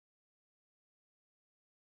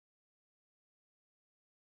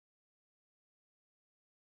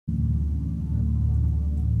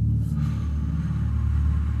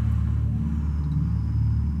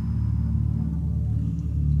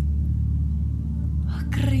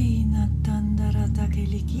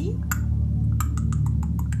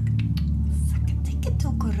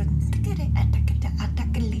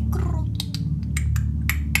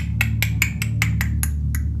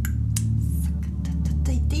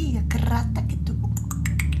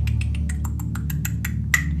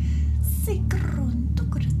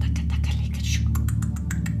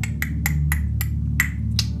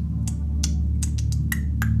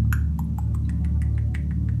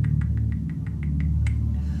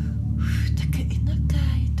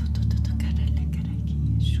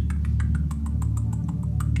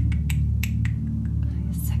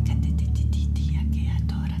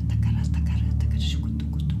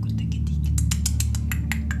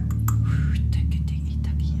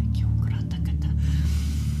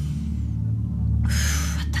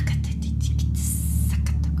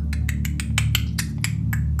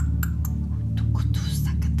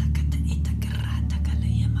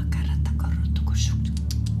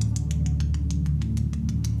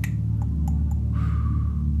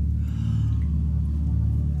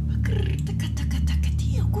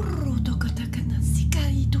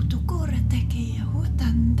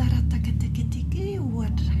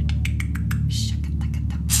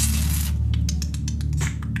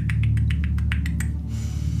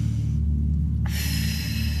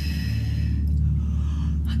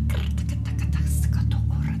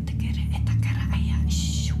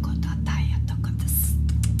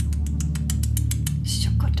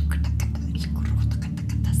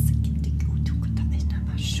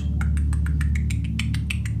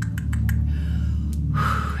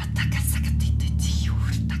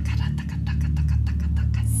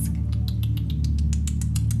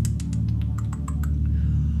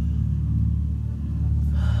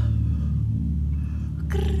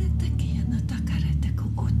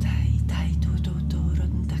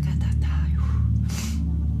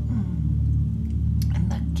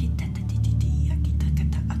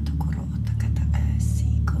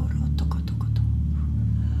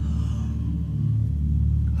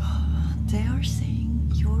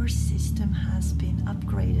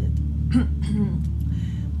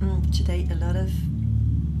Today a lot of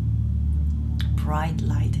bright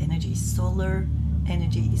light energy, solar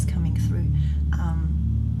energy is coming through.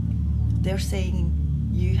 They're saying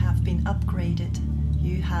you have been upgraded,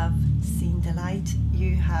 you have seen the light,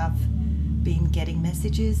 you have been getting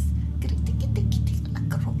messages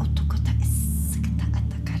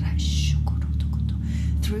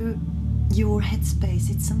through your headspace.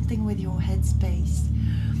 It's something with your headspace.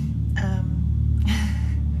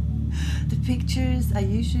 The pictures I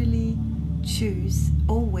usually choose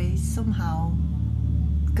always somehow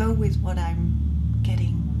go with what I'm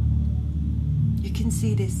getting. You can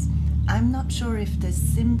see this. I'm not sure if the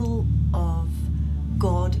symbol of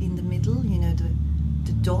God in the middle, you know,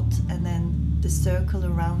 the dot and then the circle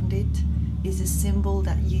around it, is a symbol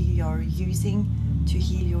that you are using to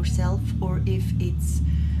heal yourself, or if it's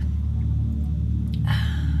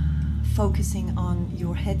focusing on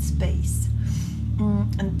your headspace.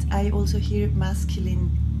 And I also hear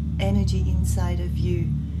masculine energy inside of you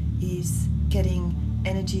is getting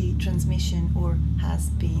energy transmission, or has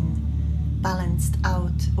been balanced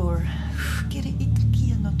out, or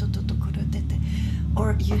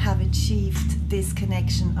you have achieved this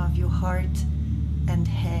connection of your heart and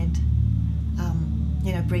head,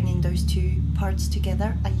 you know, bringing those two parts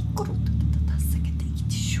together.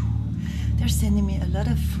 They're sending me a lot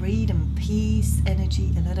of freedom, peace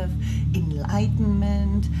energy, a lot of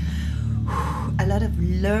enlightenment, a lot of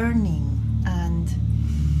learning, and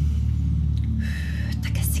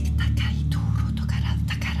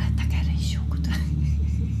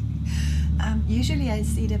usually I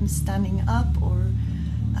see them standing up or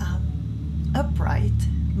upright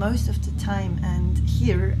most of the time, and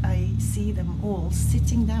here I see them all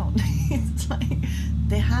sitting down. It's like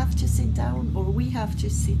they have to sit down, or we have to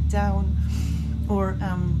sit down, or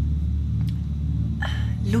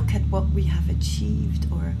look at what we have achieved,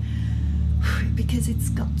 or because it's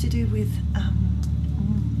got to do with how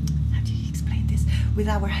do you explain this, with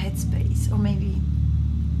our headspace, or maybe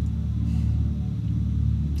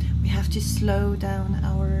we have to slow down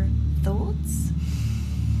our thoughts.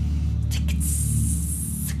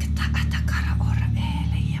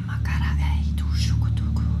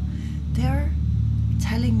 They're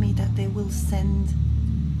telling me that they will send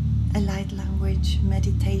a light language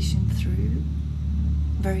meditation through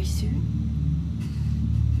very soon.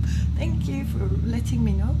 Thank you for letting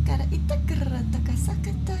me know.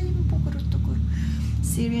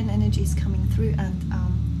 Syrian energy is coming through, and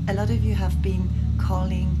a lot of you have been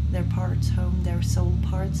calling their parts home, their soul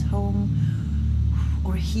parts home,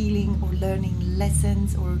 or healing or learning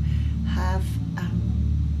lessons, or have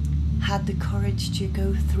had the courage to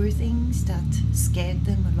go through things that scared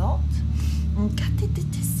them a lot.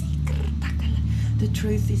 The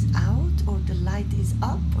truth is out, or the light is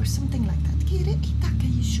up, or something like that.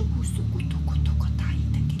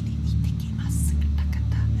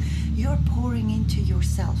 You're pouring into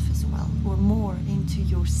yourself as well, or more into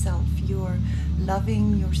yourself. You're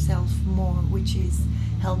loving yourself more, which is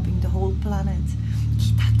helping the whole planet.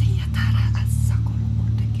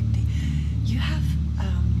 You have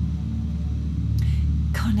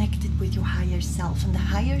connected with your higher self, and the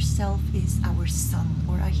higher self is our sun,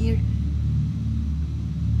 or I hear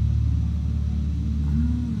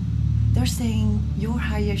they're saying your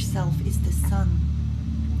higher self is the sun.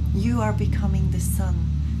 You are becoming the sun.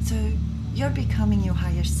 So you're becoming your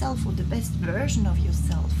higher self, or the best version of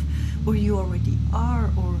yourself, or you already are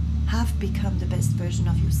or have become the best version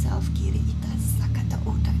of yourself,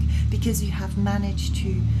 because you have managed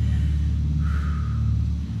to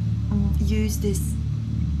use this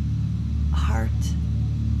heart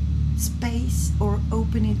space, or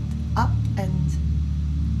open it up and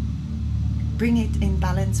bring it in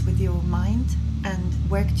balance with your mind and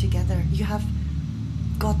work together. You have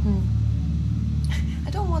gotten, I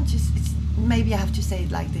don't want to, maybe I have to say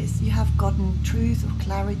it like this, you have gotten truth or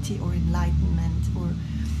clarity or enlightenment or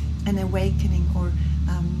an awakening, or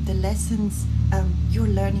the lessons, you're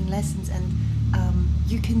learning lessons, and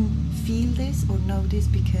you can feel this or know this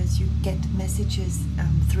because you get messages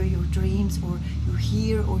through your dreams, or you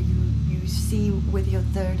hear, or you see with your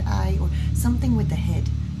third eye, or something with the head.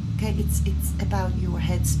 Okay, it's about your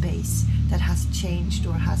head space that has changed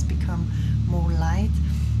or has become more light.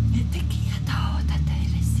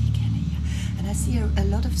 And I see a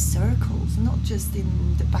lot of circles, not just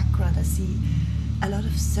in the background, I see a lot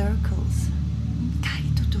of circles.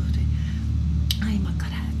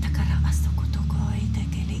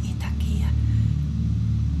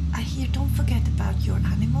 I hear, don't forget about your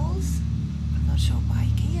animals. I'm not sure why.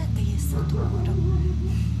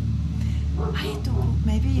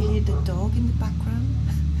 Maybe you hear the dog in the background.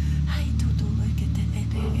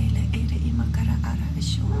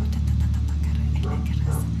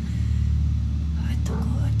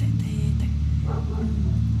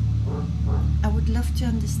 I would love to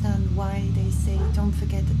understand why they say don't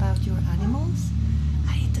forget about your animals.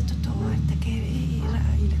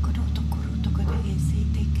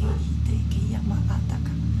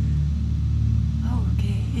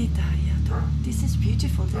 This is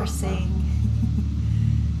beautiful. They're saying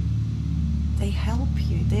they help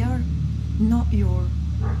you. They are not your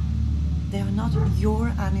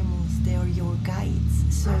animals, they are your guides.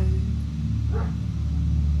 So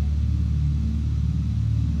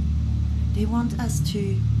they want us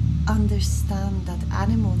to understand that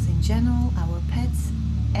animals in general, our pets,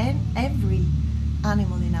 and every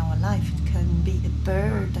animal in our life, it can be a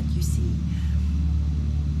bird that you see,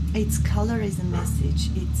 its color is a message,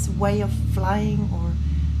 its way of flying or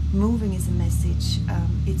moving is a message,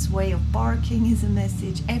 its way of barking is a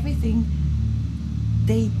message. Everything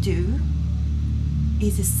they do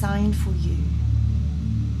is a sign for you.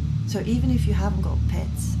 So even if you haven't got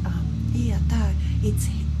pets, it's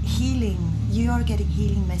healing. You are getting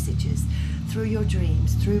healing messages through your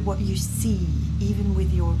dreams, through what you see, even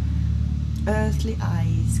with your earthly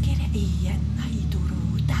eyes.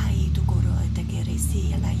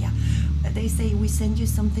 They say we send you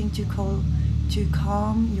something to calm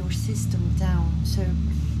your system down. So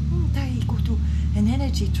an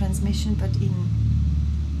energy transmission, but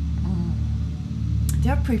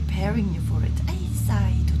they're preparing you for it.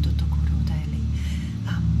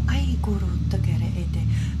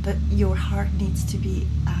 But your heart needs to be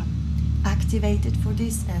activated for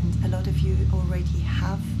this, and a lot of you already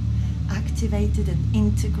have activated and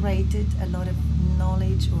integrated a lot of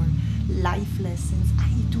knowledge or life lessons.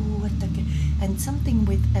 And something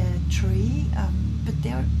with a tree, but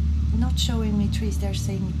they're not showing me trees, they're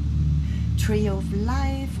saying tree of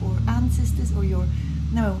life or ancestors, or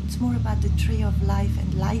no, it's more about the tree of life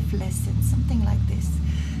and life lessons, something like this.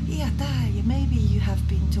 Maybe you have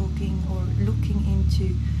been talking or looking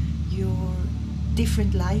into your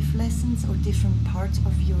different life lessons or different parts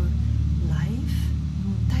of your life.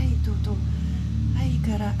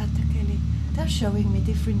 They're showing me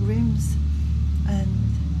different rooms and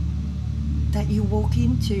that you walk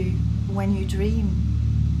into when you dream,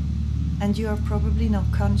 and you are probably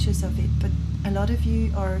not conscious of it, but a lot of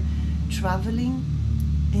you are traveling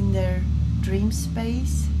in their dream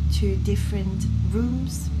space to different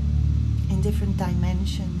rooms in different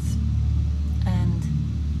dimensions, and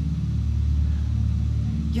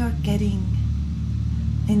you're getting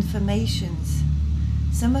informations.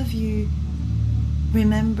 Some of you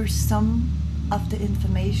remember some of the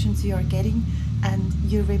informations you are getting, and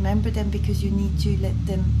you remember them because you need to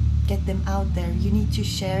get them out there. You need to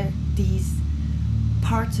share these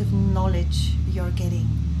parts of knowledge you're getting.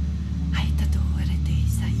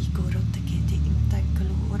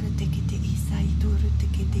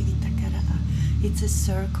 It's a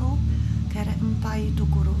circle,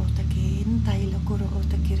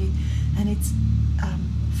 and it's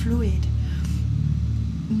fluid.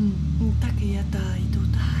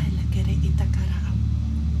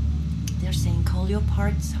 They're saying call your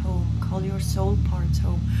parts home, call your soul parts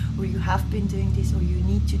home, or you have been doing this, or you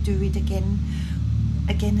need to do it again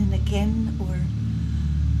and again, or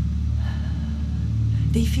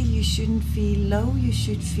they feel you shouldn't feel low, you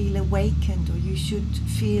should feel awakened, or you should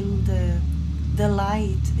feel the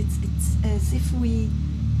light. It's as if we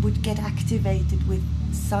would get activated with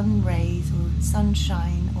sun rays or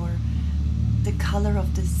sunshine or the color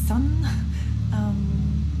of the sun,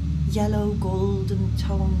 yellow, golden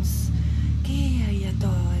tones.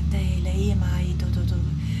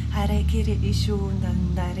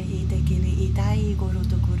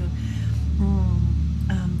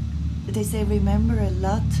 They say, remember, a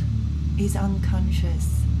lot is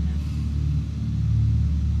unconscious.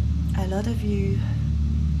 A lot of you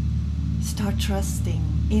start trusting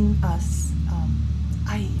in us.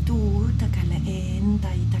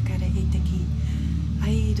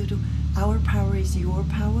 Our power is your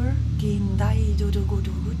power.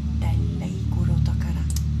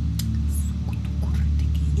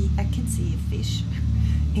 I can see a fish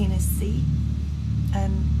in a sea,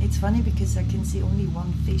 and it's funny because I can see only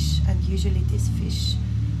one fish, and usually this fish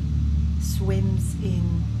swims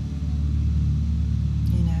in,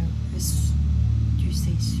 do you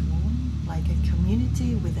say swarm? Like a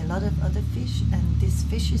community with a lot of other fish, and this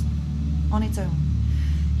fish is on its own.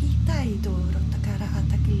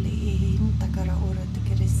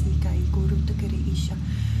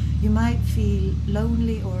 You might feel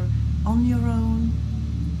lonely or on your own.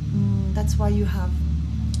 That's why you have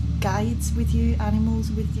guides with you,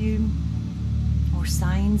 animals with you, or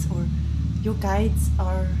signs, or your guides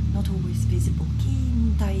are not always visible.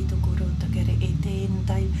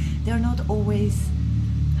 They are not always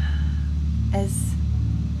as...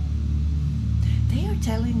 They are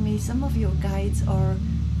telling me some of your guides are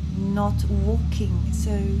not walking,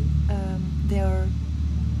 so they are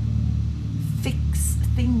fixed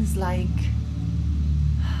things like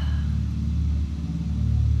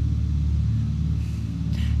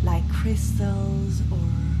crystals or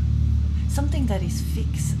something that is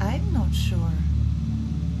fixed. I'm not sure.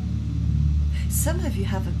 Some of you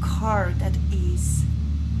have a car that is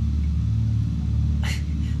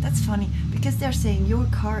that's funny because they're saying your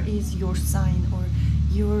car is your sign,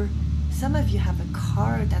 or some of you have a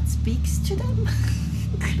car that speaks to them.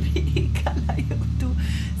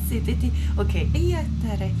 Okay.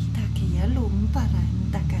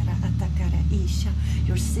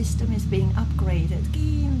 Your system is being upgraded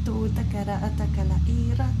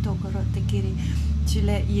to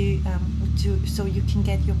let you so you can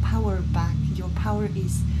get your power back. Your power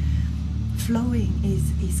is flowing,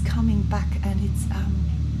 is coming back, and it's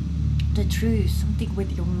the truth, something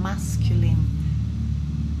with your masculine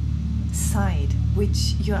side,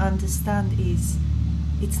 which you understand is,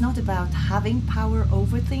 it's not about having power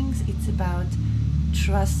over things, it's about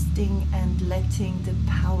trusting and letting the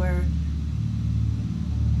power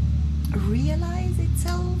realize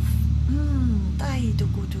itself.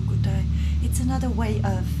 It's another way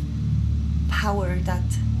of power,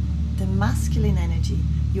 that the masculine energy,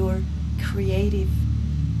 your creative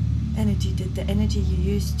energy, the energy you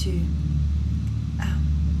use to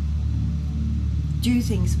do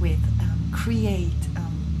things with, create,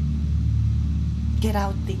 get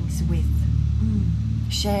out things with,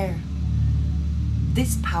 share.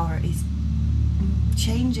 This power is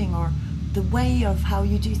changing, or the way of how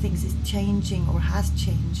you do things is changing, or has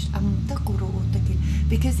changed,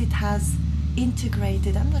 because it has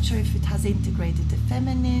integrated. I'm not sure if it has integrated the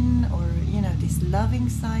feminine, or this loving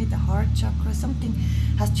side, the heart chakra. Something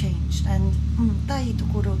has changed, and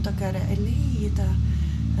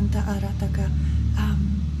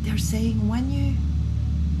they're saying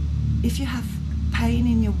if you have pain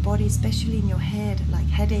in your body, especially in your head, like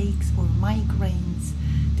headaches or migraines,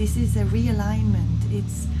 this is a realignment.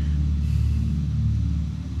 It's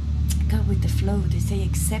go with the flow. They say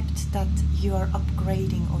accept that you are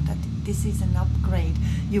upgrading, or that this is an upgrade.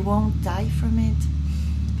 You won't die from it,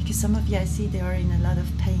 because some of you, I see, they are in a lot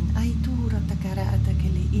of pain.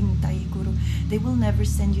 They will never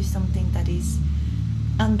send you something that is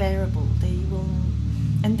unbearable.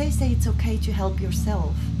 And they say it's okay to help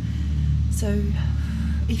yourself. So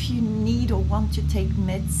if you need or want to take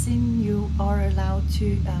medicine, you are allowed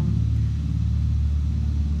to.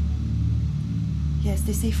 Yes,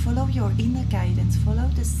 they say follow your inner guidance, follow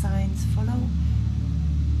the signs, follow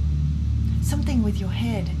something with your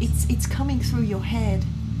head. It's coming through your head.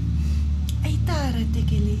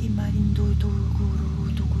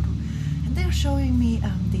 And they're showing me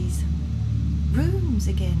these rooms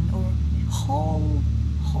again, or whole.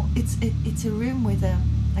 It's a room with a.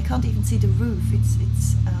 I can't even see the roof.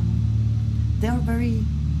 They're very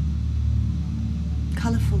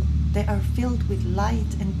colorful. They are filled with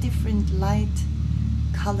light and different light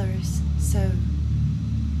colors. So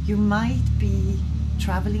you might be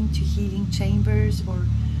traveling to healing chambers, or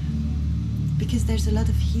because there's a lot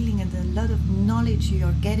of healing and a lot of knowledge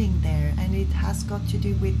you're getting there, and it has got to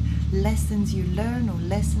do with lessons you learn or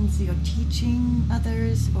lessons you're teaching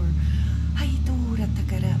others, or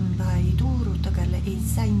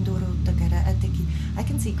I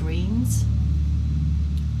can see greens,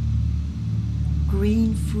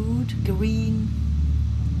 green food, green,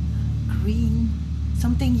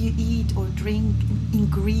 something you eat or drink in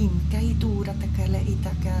green.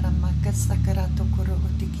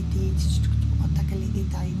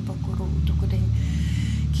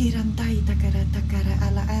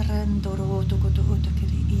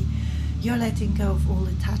 You're letting go of all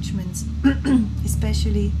attachments,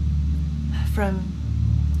 especially from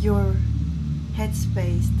your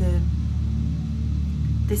headspace.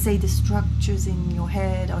 They say the structures in your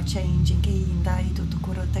head are changing.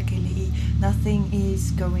 Nothing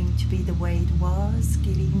is going to be the way it was.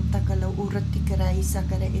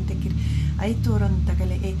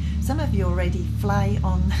 Some of you already fly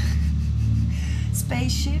on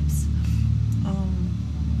spaceships,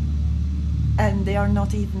 and they are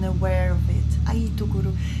not even aware of it.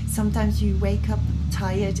 Sometimes you wake up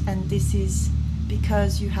tired, and this is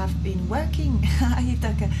because you have been working.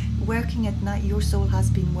 Working at night, your soul has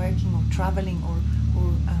been working or traveling, or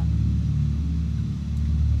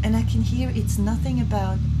and I can hear it's nothing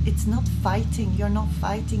about, it's not fighting. You're not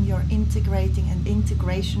fighting, you're integrating, and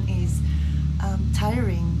integration is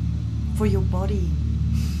tiring for your body.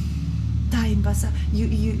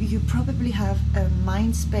 You probably have a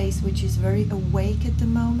mind space which is very awake at the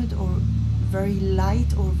moment, or very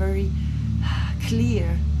light, or very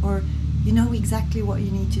clear, or you know exactly what you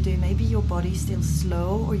need to do. Maybe your body is still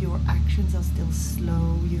slow, or your actions are still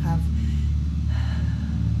slow.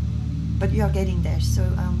 But you are getting there. So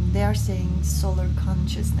they are saying solar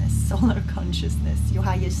consciousness, your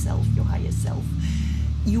higher self.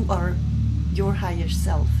 You are your higher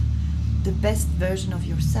self, the best version of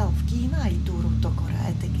yourself.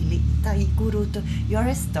 You're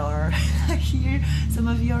a star. I hear some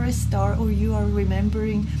of you are a star, or you are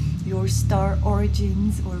remembering your star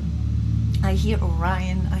origins, or I hear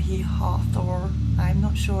Orion, I hear Hathor, I'm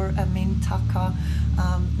not sure, Mintaka,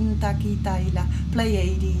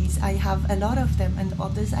 Pleiades. I have a lot of them, and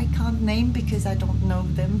others I can't name because I don't know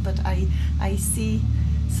them, but I see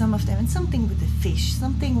some of them, and something with the fish,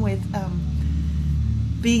 something with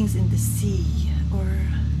beings in the sea, or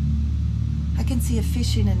I can see a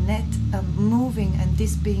fish in a net moving, and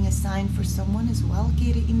this being a sign for someone as well.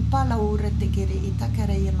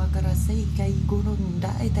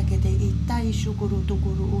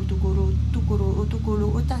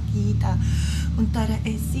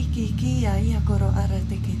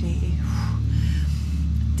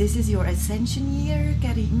 This is your ascension year.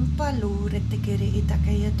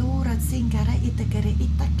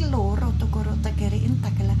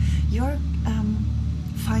 You're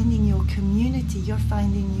finding your community, you're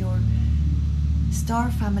finding your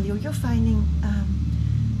star family, or you're finding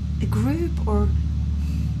a group of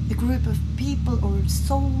people or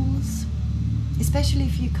souls. Especially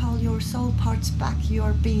if you call your soul parts back,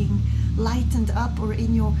 you're being lightened up, or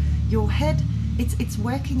in your head it's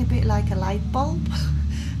working a bit like a light bulb,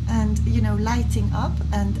 and lighting up,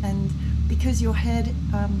 and because your head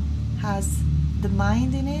has the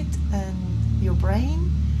mind in it, and your brain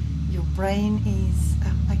is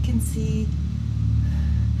I can see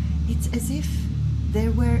it's as if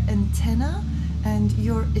there were antenna, and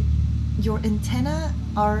your antenna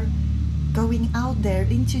are going out there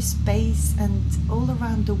into space and all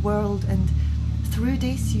around the world, and through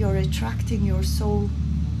this you're attracting your soul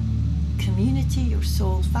community, your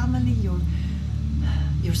soul family,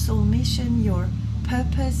 your soul mission, your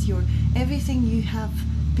purpose, your everything you have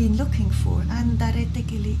been looking for.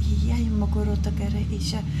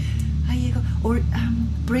 Or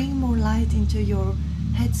bring more light into your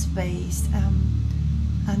headspace,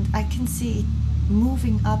 and I can see it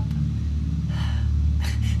moving up,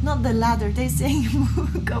 not the ladder, they're saying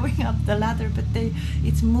going up the ladder, but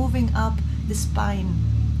it's moving up the spine,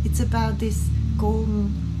 It's about this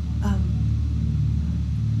golden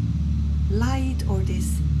light, or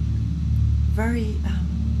this very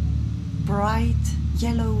bright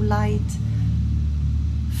yellow light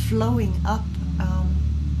flowing up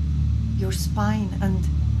your spine. And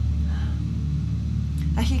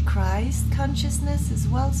I hear Christ consciousness as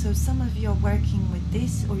well, so some of you are working with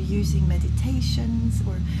this or using meditations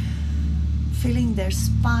or filling their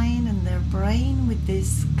spine and their brain with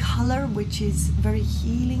this color, which is very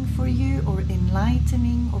healing for you, or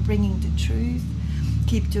enlightening, or bringing the truth.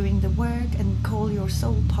 Keep doing the work and call your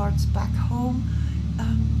soul parts back home.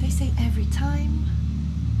 They say every time.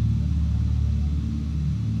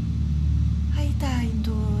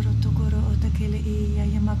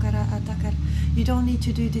 You don't need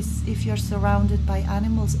to do this if you're surrounded by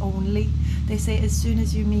animals only. They say as soon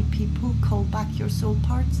as you meet people, call back your soul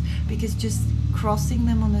parts, because just crossing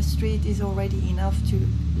them on the street is already enough to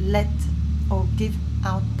let or give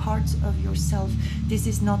out parts of yourself. This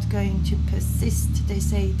is not going to persist. They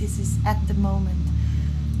say this is at the moment.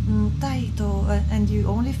 And you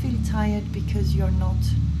only feel tired because you're not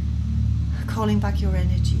calling back your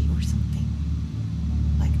energy or something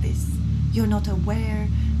like this. You're not aware,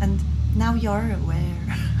 and now you're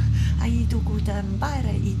aware.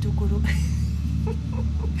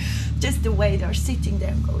 Just the way they're sitting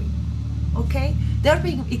there going, okay? They're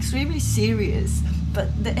being extremely serious,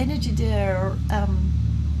 but the energy they're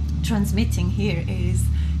transmitting here is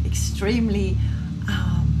extremely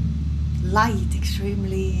light,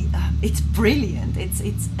 extremely, it's brilliant. It's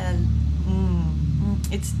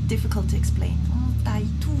difficult to explain.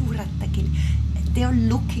 They're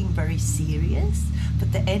looking very serious,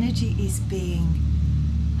 but the energy is being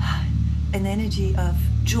an energy of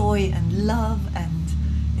joy and love and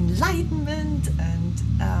enlightenment, and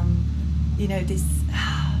you know, this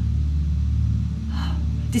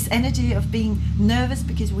energy of being nervous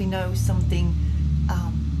because we know something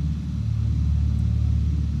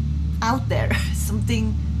out there,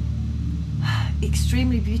 something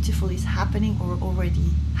extremely beautiful is happening or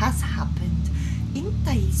already has happened.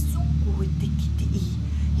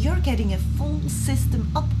 You're getting a full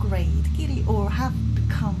system upgrade, or have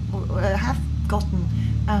become, or have gotten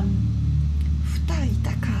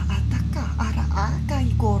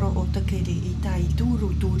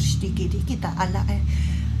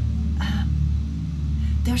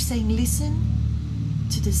they're saying listen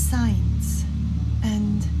to the signs,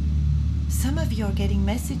 and some of you are getting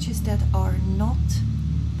messages that are not.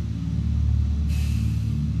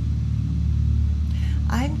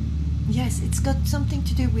 Yes, it's got something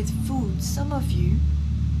to do with food. Some of you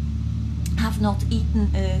have not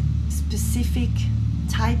eaten a specific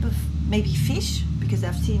type of maybe fish, because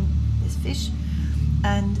I've seen this fish,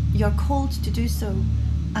 and you're called to do so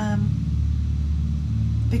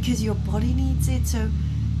because your body needs it. So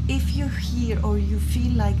if you hear or you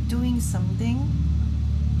feel like doing something,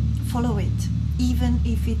 follow it, even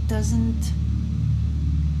if it doesn't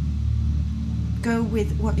go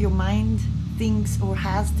with what your mind thinks or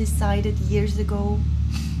has decided years ago.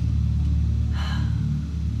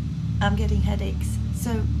 I'm getting headaches.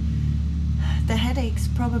 So the headaches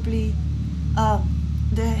probably,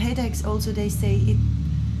 the headaches also, they say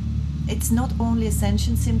it's not only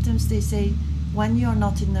ascension symptoms. They say when you're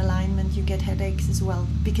not in alignment, you get headaches as well,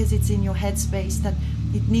 because it's in your headspace that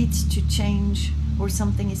it needs to change, or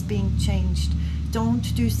something is being changed.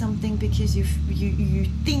 Don't do something because you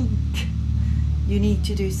think you need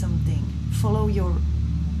to do something. Follow your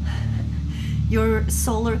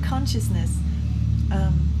solar consciousness.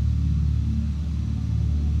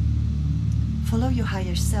 Follow your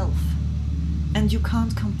higher self, and you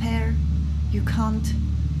can't compare. You can't.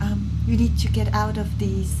 You need to get out of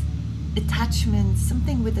these attachments.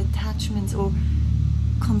 Something with attachments or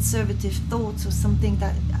conservative thoughts, or something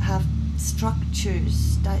that have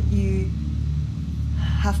structures that you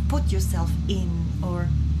have put yourself in, or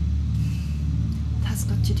has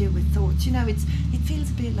got to do with thoughts. You know, it feels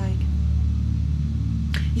a bit like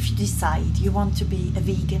if you decide you want to be a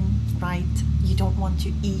vegan, right? You don't want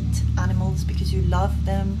to eat animals because you love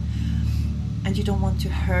them, and you don't want to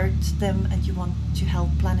hurt them, and you want to help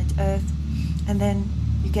planet Earth, and then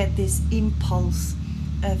you get this impulse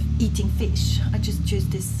of eating fish. I just choose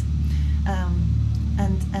this,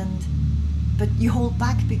 but you hold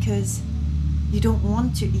back because you don't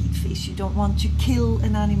want to eat fish. You don't want to kill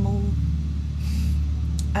an animal.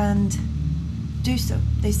 And do so.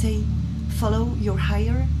 They say follow your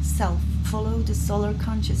higher self, follow the solar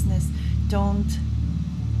consciousness. Don't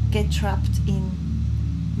get trapped in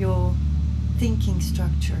your thinking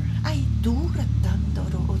structure.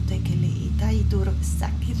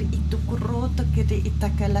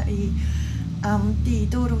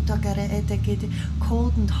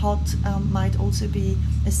 Cold and hot might also be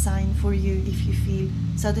a sign for you if you feel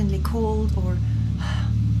suddenly cold or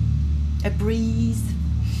a breeze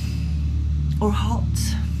or hot.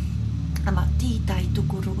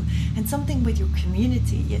 And something with your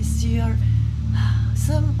community. Yes, you are.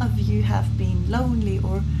 Some of you have been lonely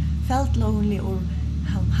or felt lonely or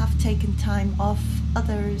have taken time off.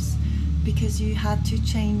 Others because you had to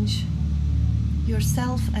change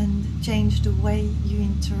yourself and change the way you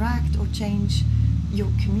interact or change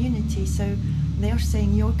your community. So they're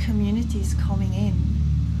saying your community is coming in,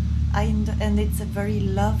 and it's a very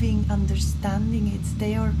loving understanding. It's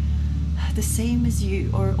they are the same as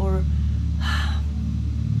you, or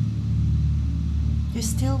you're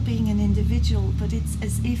still being an individual, but it's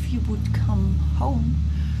as if you would come home.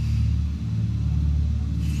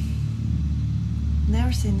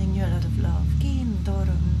 They're sending you a lot of love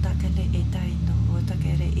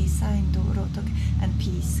and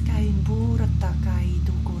peace.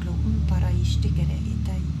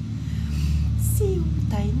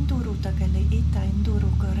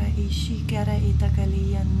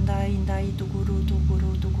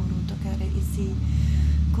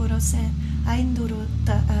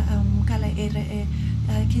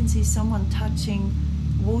 I can see someone touching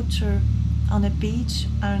water on a beach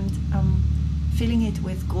and filling it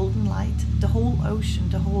with golden light. The whole ocean,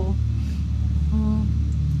 the whole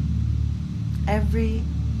every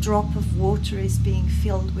drop of water is being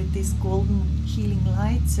filled with this golden healing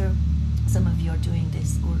light. So some of you are doing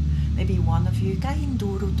this, or maybe one of you,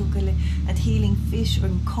 and healing fish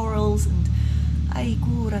and corals, and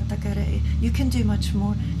you can do much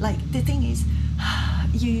more. Like, the thing is,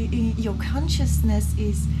 your consciousness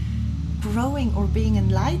is growing or being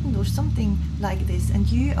enlightened or something like this, and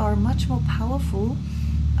you are much more powerful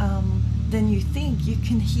than you think. You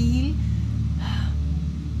can heal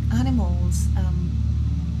animals,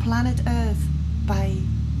 planet Earth,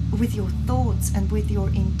 with your thoughts and with your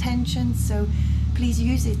intentions. So please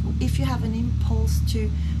use it. If you have an impulse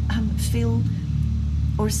to fill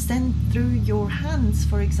or send through your hands,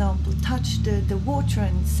 for example, touch the water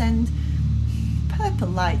and send purple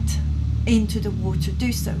light into the water,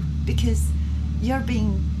 do so, because you're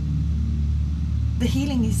being, the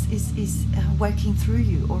healing is working through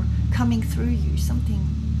you or coming through you, something.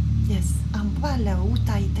 Yes.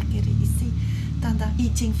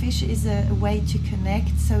 Eating fish is a way to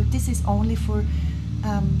connect. So this is only for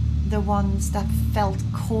the ones that felt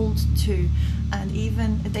called to, and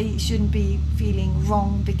even they shouldn't be feeling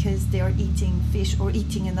wrong because they are eating fish or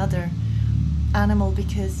eating another animal,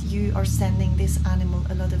 because you are sending this animal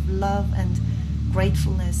a lot of love and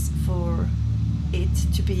gratefulness for it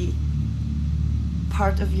to be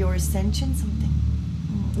part of your ascension, something.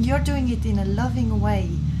 You're doing it in a loving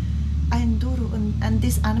way. And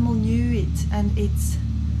this animal knew it, and it's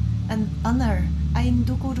an honor.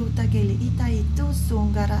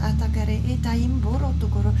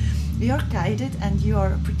 You're guided and you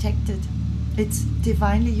are protected. It's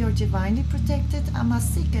divinely, you're divinely protected.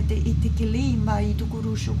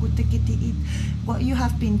 What you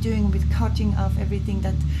have been doing with cutting off everything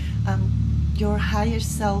that your higher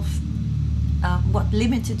self, what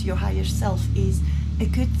limited your higher self, is a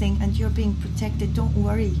good thing, and you're being protected. Don't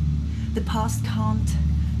worry. The past can't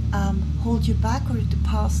hold you back, or the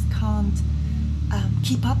past can't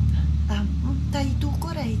keep up.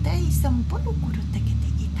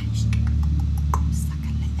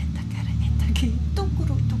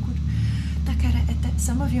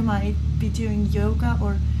 Some of you might be doing yoga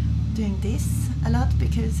or doing this a lot,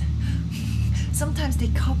 because sometimes they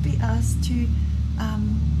copy us to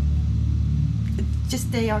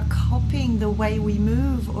just, they are copying the way we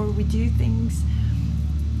move or we do things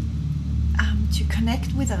to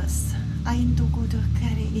connect with us. And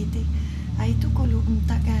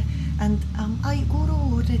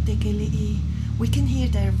we can hear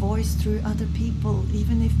their voice through other people,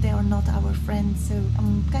 even if they are not our friends. So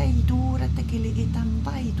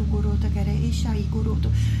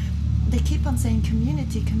they keep on saying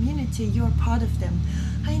community, community, you're part of them.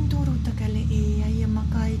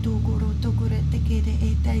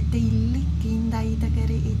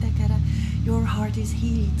 Your heart is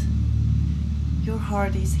healed. Your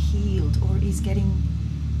heart is healed, or is getting,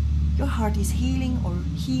 your heart is healing or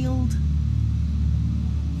healed.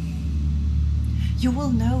 You will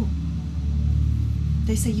know.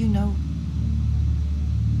 They say you know.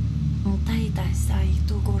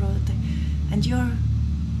 And you're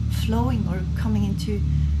flowing or coming into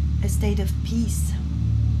a state of peace,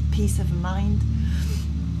 peace of mind.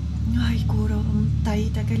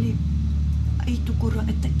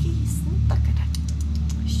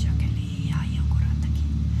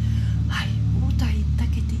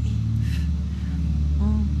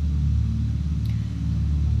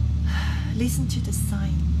 Listen to the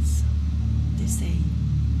signs, they say.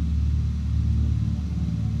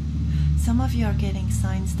 Some of you are getting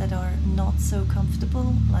signs that are not so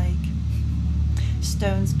comfortable, like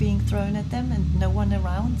stones being thrown at them and no one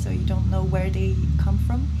around, so you don't know where they come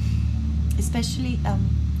from. Especially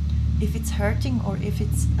if it's hurting, or if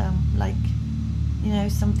it's like, you know,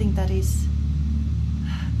 something that is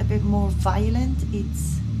a bit more violent.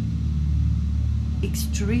 It's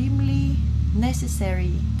extremely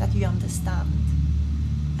necessary that you understand.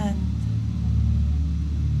 And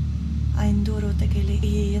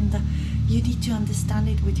you need to understand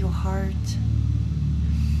it with your heart,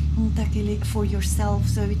 for yourself.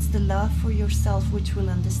 So it's the love for yourself which will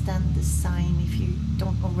understand the sign if you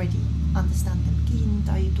don't already understand them.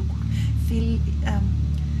 Feel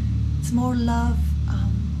it's more love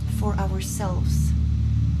for ourselves.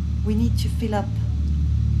 We need to fill up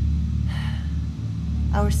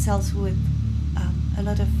ourselves with a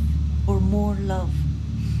lot of, or more love.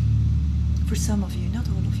 For some of you, not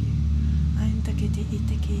all of you.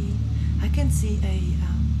 I can see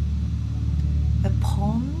a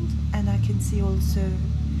pond, and I can see also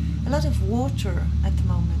a lot of water at the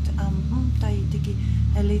moment.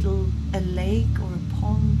 A lake or a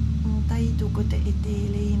pond.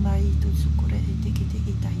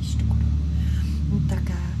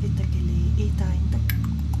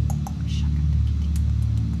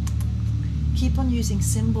 Keep on using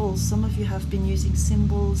symbols. Some of you have been using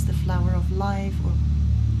symbols, the flower of life, or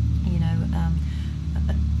you know,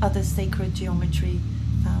 other sacred geometry,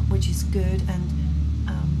 which is good, and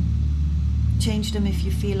change them if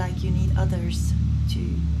you feel like you need others to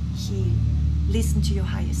heal. Listen to your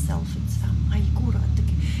higher self. It's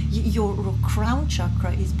your crown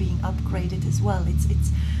chakra is being upgraded as well.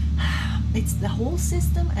 It's the whole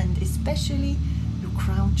system, and especially your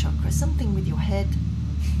crown chakra, something with your head.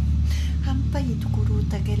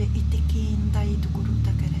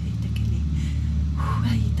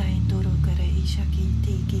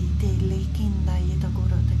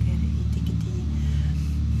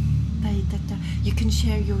 You can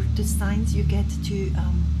share the signs you get to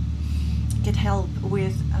get help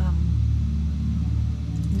with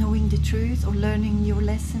knowing the truth or learning your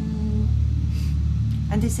lesson.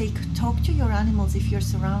 And they say talk to your animals if you're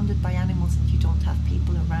surrounded by animals and you don't have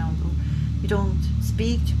people around, or you don't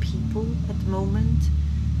speak to people at the moment.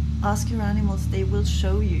 Ask your animals, they will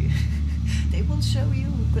show you. They will show you.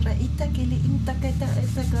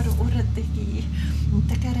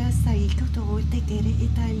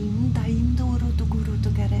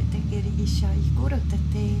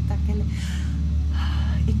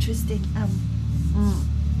 Interesting.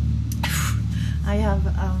 I have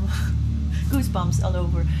goosebumps all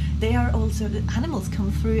over. They are also, the animals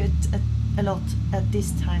come through it a lot at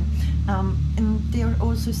this time, and they are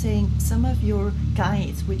also saying some of your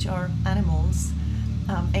guides, which are animals,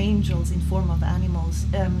 angels in form of animals,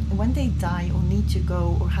 when they die or need to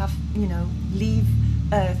go or have, you know, leave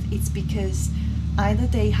Earth, it's because either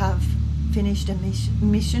they have finished a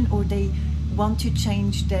mission or they want to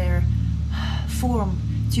change their form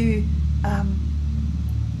to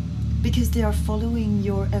because they are following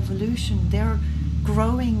your evolution. They're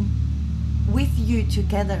growing with you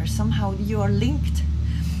together. Somehow you are linked.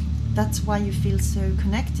 That's why you feel so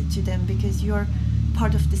connected to them, because you're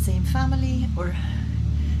part of the same family,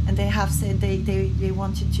 and they have said they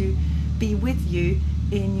wanted to be with you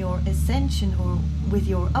in your ascension or with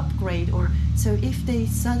your upgrade. Or so if they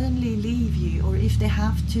suddenly leave you, or if they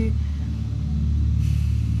have to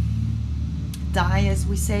die, as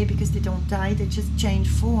we say, because they don't die, they just change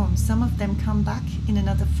form. Some of them come back in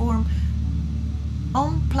another form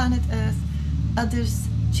on planet Earth. Others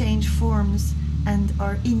change forms and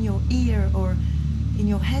are in your ear or in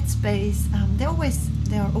your headspace. They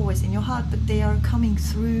are always in your heart, but they are coming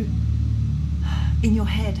through in your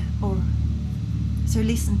head. Or so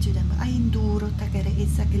listen to them.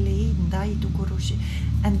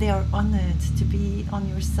 And they are honored to be on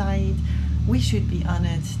your side. We should be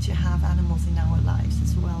honored to have animals in our lives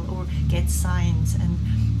as well, or get signs and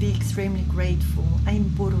be extremely grateful.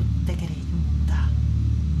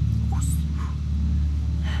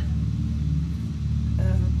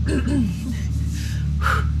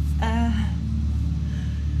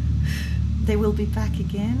 They will be back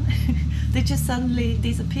again. They just suddenly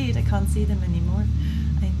disappeared. I can't see them anymore.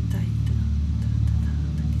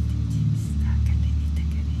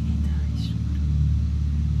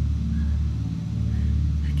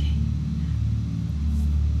 Okay.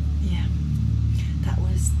 Yeah, that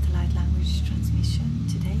was the light language transmission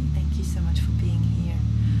today. Thank you so much for being here,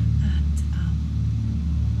 and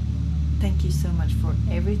thank you so much for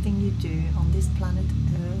everything you do on this planet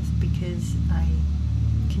Earth, because I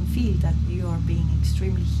can feel that you are being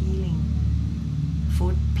extremely healing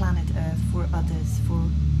for planet Earth, for others, for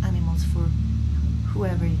animals, for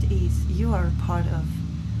whoever it is. You are a part of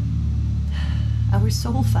our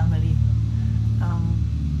soul family.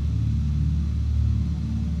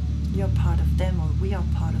 You're part of them, or we are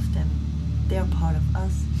part of them. They are part of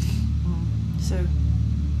us. So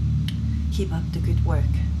keep up the good work.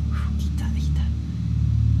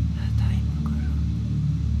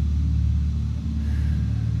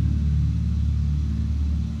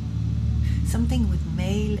 Something with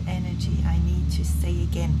male energy I need to say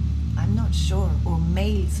again. I'm not sure, or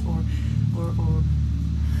males, or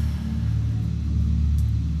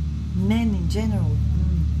men in general.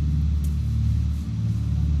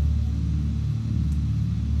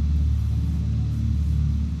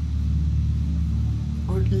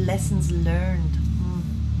 Or lessons learned.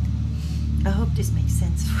 I hope this makes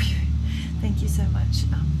sense for you. Thank you so much.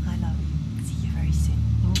 I love you.